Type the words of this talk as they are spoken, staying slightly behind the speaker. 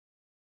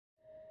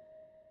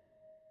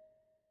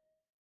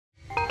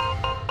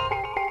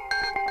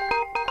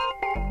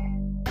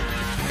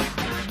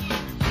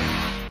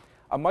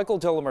I'm Michael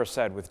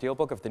Diller-Merced with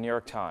DealBook of the New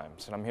York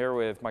Times, and I'm here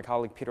with my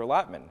colleague Peter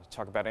Latman to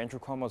talk about Andrew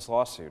Cuomo's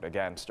lawsuit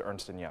against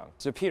Ernst & Young.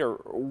 So Peter,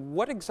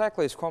 what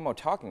exactly is Cuomo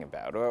talking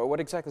about?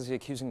 What exactly is he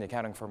accusing the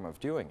accounting firm of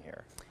doing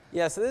here?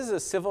 Yeah, so this is a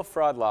civil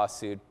fraud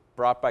lawsuit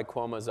brought by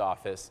Cuomo's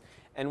office.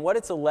 And what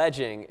it's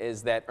alleging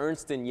is that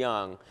Ernst &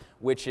 Young,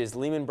 which is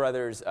Lehman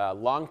Brothers'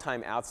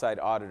 longtime outside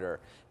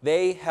auditor,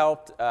 they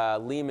helped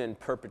Lehman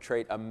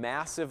perpetrate a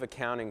massive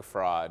accounting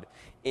fraud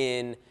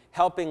in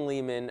helping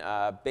Lehman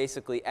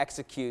basically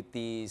execute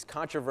these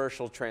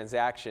controversial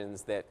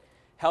transactions that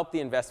helped the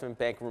investment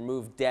bank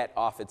remove debt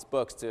off its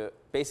books to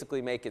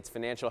basically make its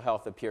financial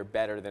health appear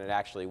better than it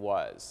actually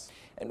was.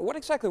 And what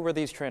exactly were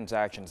these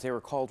transactions? They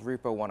were called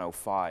Repo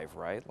 105,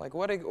 right? Like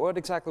what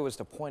exactly was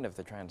the point of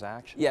the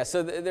transaction? Yeah,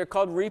 so they're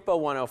called Repo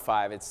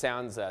 105. It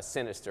sounds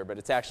sinister, but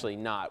it's actually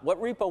not.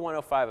 What Repo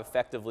 105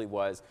 effectively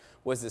was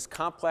this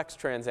complex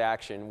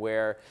transaction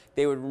where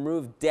they would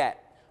remove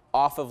debt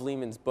off of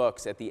Lehman's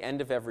books at the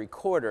end of every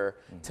quarter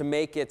to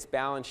make its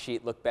balance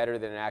sheet look better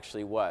than it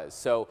actually was.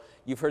 So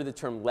you've heard the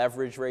term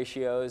leverage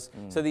ratios.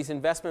 So these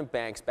investment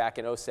banks back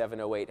in 07,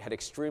 08 had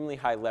extremely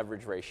high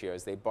leverage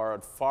ratios. They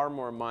borrowed far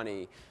more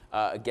money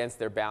against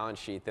their balance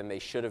sheet than they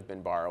should have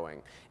been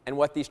borrowing. And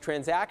what these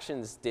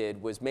transactions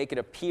did was make it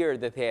appear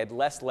that they had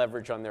less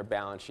leverage on their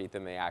balance sheet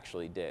than they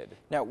actually did.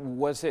 Now,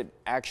 was it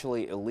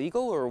actually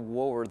illegal, or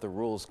what were the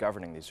rules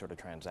governing these sort of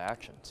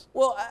transactions?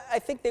 Well, I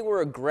think they were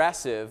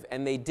aggressive,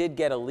 and they did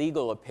get a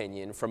legal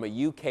opinion from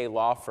a UK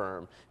law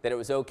firm that it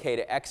was okay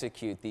to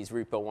execute these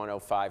Repo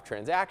 105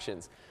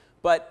 transactions.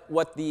 But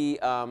what the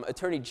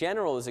Attorney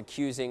General is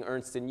accusing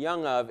Ernst &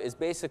 Young of is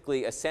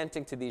basically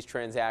assenting to these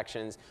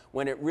transactions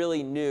when it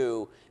really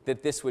knew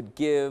that this would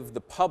give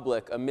the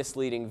public a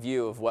misleading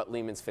view of what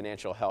Lehman's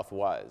financial health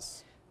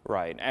was.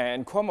 Right,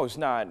 and Cuomo's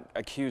not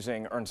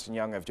accusing Ernst &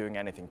 Young of doing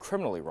anything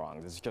criminally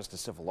wrong. This is just a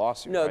civil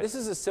lawsuit, No, right? This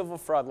is a civil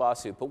fraud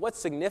lawsuit. But what's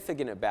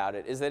significant about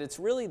it is that it's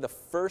really the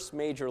first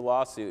major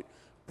lawsuit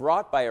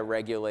brought by a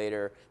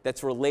regulator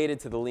that's related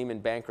to the Lehman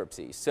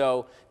bankruptcy.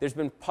 So there's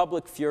been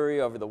public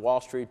fury over the Wall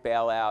Street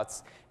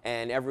bailouts,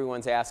 and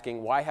everyone's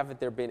asking, why haven't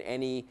there been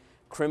any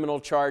criminal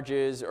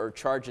charges or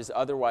charges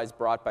otherwise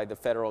brought by the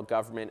federal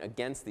government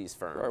against these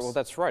firms? Right, well,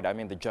 that's right. I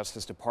mean, the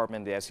Justice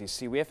Department, the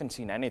SEC, we haven't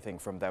seen anything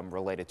from them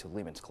related to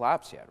Lehman's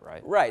collapse yet,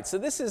 right? Right. So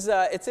this is,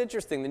 it's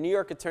interesting. The New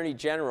York Attorney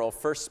General,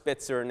 first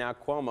Spitzer and now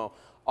Cuomo,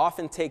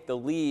 often take the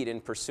lead in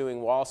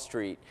pursuing Wall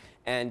Street.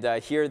 And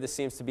here this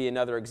seems to be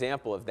another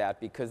example of that,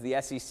 because the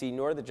SEC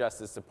nor the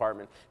Justice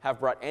Department have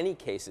brought any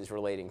cases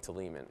relating to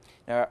Lehman.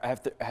 Now,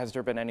 has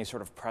there been any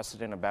sort of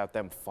precedent about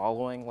them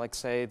following, like,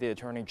 say, the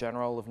Attorney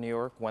General of New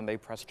York when they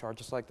press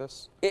charges like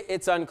this?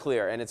 It's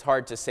unclear, and it's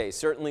hard to say.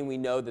 Certainly we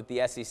know that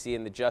the SEC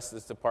and the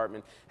Justice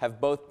Department have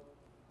both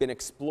been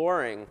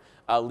exploring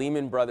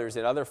Lehman Brothers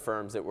and other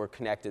firms that were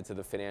connected to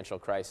the financial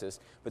crisis,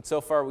 but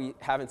so far we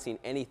haven't seen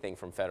anything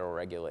from federal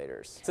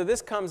regulators. So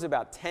this comes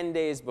about 10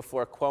 days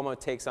before Cuomo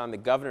takes on the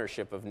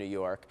governorship of New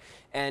York,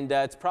 and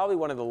it's probably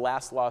one of the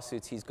last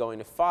lawsuits he's going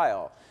to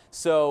file.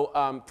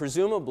 So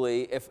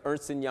presumably, if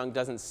Ernst & Young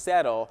doesn't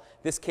settle,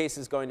 this case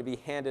is going to be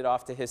handed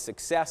off to his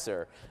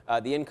successor,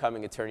 the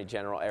incoming Attorney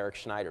General, Eric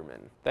Schneiderman.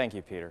 Thank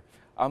you, Peter.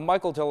 I'm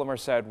Michael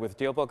Diller-Merced with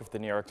DealBook of the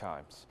New York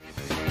Times.